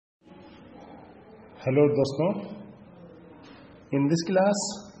Hello दोस्तों, in this class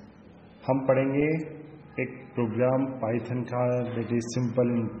हम पढ़ेंगे एक प्रोग्राम पाइथन का that is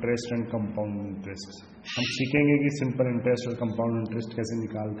simple interest and compound interest. हम सीखेंगे कि सिंपल इंटरेस्ट और कंपाउंड इंटरेस्ट कैसे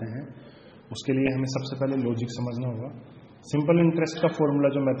निकालते हैं। उसके लिए हमें सबसे पहले लॉजिक समझना होगा। सिंपल इंटरेस्ट का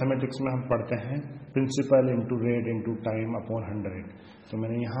फॉर्मूला जो मैथमेटिक्स में हम पढ़ते हैं, principal into rate into time upon 100। तो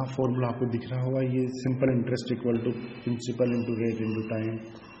मैंने यहाँ फॉर्मूला आपको दिख रहा होगा, ये simple interest equal to principal into rate into time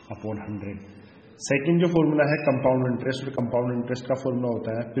upon 100। Second जो फॉर्मूला है कंपाउंड इंटरेस्ट, और कंपाउंड इंटरेस्ट का फॉर्मूला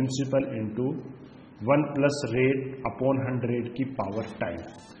होता है principal into 1 plus rate upon 100 की पावर टाइम।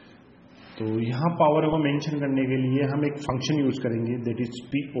 तो यहाँ पावर को मेंशन करने के लिए हम एक फंक्शन यूज करेंगे दैट इज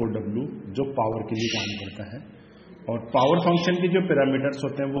POW, जो पावर के लिए काम करता है। और पावर फंक्शन के जो पैरामीटर्स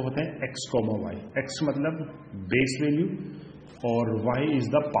होते हैं वो होते हैं x, y। x मतलब बेस वैल्यू और y इज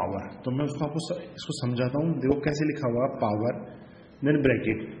द पावर। तो मैं आपको इसको समझाता हूँ। देखो कैसे लिखा हुआ, पावर देन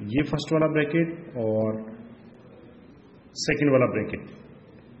ब्रैकेट, ये फर्स्ट वाला ब्रैकेट और सेकंड वाला ब्रैकेट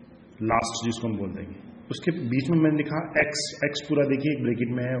लास्ट जिसको हम बोल देंगे, उसके बीच में मैंने लिखा x पूरा देखिए एक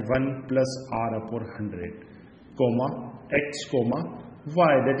ब्रैकेट में है 1 plus r upon 100 coma x coma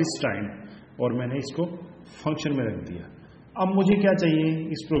y that is time, और मैंने इसको फंक्शन में रख दिया। अब मुझे क्या चाहिए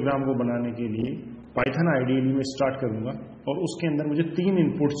इस प्रोग्राम को बनाने के लिए, पाइथन आइडियली में स्टार्ट करूंगा और उसके अंदर मुझे 3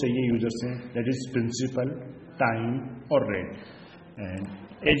 इनपुट चाहिए यूजर से, दैट इज प्रिंसिपल, टाइम और rate. And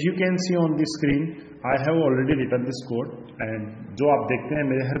as you can see on the screen I have already written this code. And जो आप देखते हैं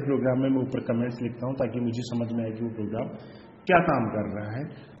मेरे हर प्रोग्राम में मैं ऊपर कमेंट्स लिखता हूं ताकि मुझे समझ में आए कि वो प्रोग्राम क्या काम कर रहा है।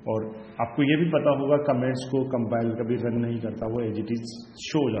 और आपको ये भी पता होगा कमेंट्स को कंपाइल कभी रन नहीं करता, वो एज इट इज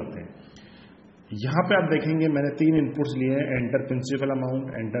शो हो जाते हैं। यहाँ पे आप देखेंगे मैंने 3 इनपुट्स लिए हैं, enter principal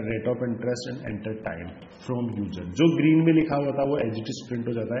amount, enter rate of interest and enter time from user. जो ग्रीन में लिखा हुआ था वो एज इट इज प्रिंट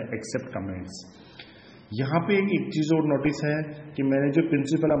हो जाता है एक्सेप्ट कमेंट्स। यहाँ पे एक चीज और नोटिस है कि मैंने जो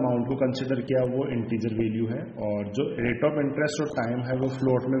प्रिंसिपल अमाउंट को कंसिडर किया वो इंटीजर वैल्यू है, और जो रेट ऑफ इंटरेस्ट और टाइम है वो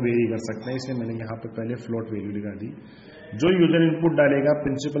फ्लोट में वेरी कर सकते हैं, इसलिए मैंने यहाँ पे पहले फ्लोट वैल्यू लिखा दी। जो यूजर इनपुट डालेगा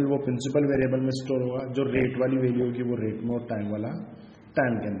प्रिंसिपल, वो प्रिंसिपल वेरिएबल में स्टोर होगा, जो रेट वाली वैल्यू होगी वो रेट में और टाइम वाला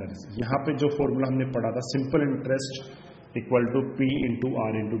टाइम के अंदर। यहाँ पे जो फॉर्मूला हमने पढ़ा था simple interest equal to P into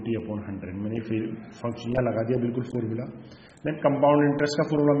R into T upon 100, मैंने फिर फंक्शन यहाँ लगा दिया बिल्कुल फॉर्मूला। देन कंपाउंड इंटरेस्ट का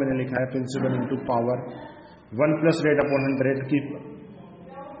फॉर्मूला मैंने लिखा है principal into power 1 plus rate upon 100 की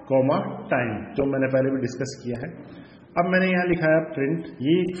कॉमा टाइम, जो मैंने पहले भी डिस्कस किया है। अब मैंने यहाँ लिखा है प्रिंट,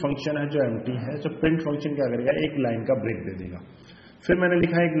 ये एक फंक्शन है जो एम्प्टी है। जो प्रिंट फंक्शन क्या करेगा, एक लाइन का ब्रेक दे देगा। फिर मैंने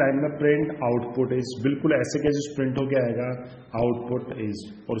लिखा है एक लाइन में प्रिंट आउटपुट इज, बिल्कुल ऐसे कैसे प्रिंट हो गया आएगा आउटपुट इज।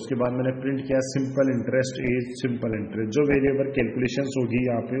 और उसके बाद मैंने प्रिंट किया simple interest is simple interest, जो वेरिएबल कैलकुलेशंस होगी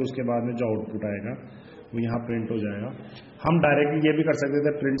यहाँ पे उसके बाद में जो आउटपुट आएगा वो यहाँ प्रिंट हो जाएगा। हम डायरेक्टली ये भी कर सकते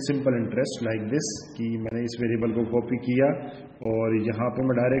थे print simple interest like this, कि मैंने इस वेरिएबल को कॉपी किया और यहाँ पे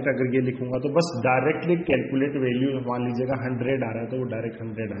मैं डायरेक्ट अगर ये लिखूंगा तो बस डायरेक्टली कैलकुलेट वैल्यू, मान लीजिएगा 100 आ रहा है तो वो डायरेक्ट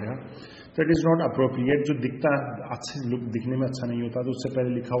 100 आएगा। तो इट इज नॉट अप्रोप्रिएट, जो दिखता अच्छे लुक दिखने में अच्छा नहीं होता, तो उससे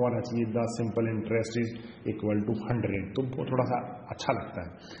पहले लिखा हुआ आना चाहिए the simple interest is equal to 100, तो वो थोड़ा सा अच्छा लगता है।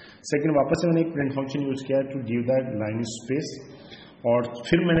 सेकेंड, वापस से मैंने एक प्रिंट फंक्शन यूज किया to give that line space, और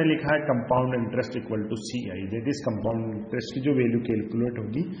फिर मैंने लिखा है compound interest equal to CI, that is compound interest की जो वैल्यू कैलकुलेट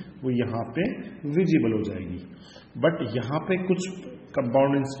होगी वो यहाँ पे विजिबल हो जाएगी। बट यहाँ पे कुछ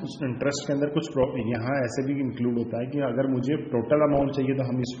कंपाउंड इंटरेस्ट के अंदर कुछ यहाँ ऐसे भी इंक्लूड होता है कि अगर मुझे टोटल अमाउंट चाहिए तो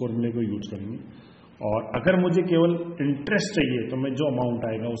हम इस फॉर्मूले को यूज करेंगे, और अगर मुझे केवल इंटरेस्ट चाहिए तो मैं जो अमाउंट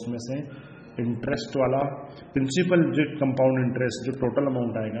आएगा उसमें से इंटरेस्ट वाला प्रिंसिपल, जो कंपाउंड इंटरेस्ट जो टोटल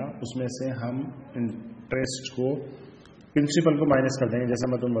अमाउंट आएगा उसमें से हम इंटरेस्ट को प्रिंसिपल को माइनस कर देंगे। जैसा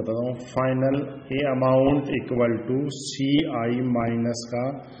मैं तुम्हें बताता हूँ, final A amount equal to CI minus का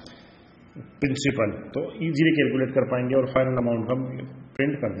प्रिंसिपल, तो इजीली कैलकुलेट कर पाएंगे और फाइनल अमाउंट का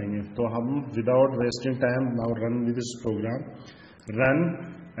प्रिंट कर देंगे। तो हम without wasting time now run with this programme, run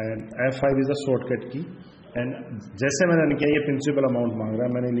and F5 is a shortcut की। एंड जैसे मैंने लिखा ये प्रिंसिपल अमाउंट मांग रहा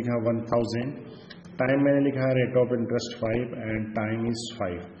है, मैंने लिखा 1000, टाइम मैंने लिखा है rate of interest 5 and time is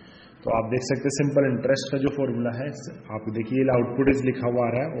 5। तो आप देख सकते हैं सिंपल इंटरेस्ट का जो फॉर्मूला है, आप देखिए आउटपुट इज लिखा हुआ आ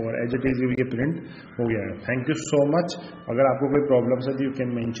रहा है और एज इट इज ये प्रिंट हो गया है। Thank you so much. अगर आपको कोई प्रॉब्लम्स है तो you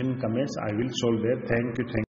can mention comments, I will solve their. Thank you.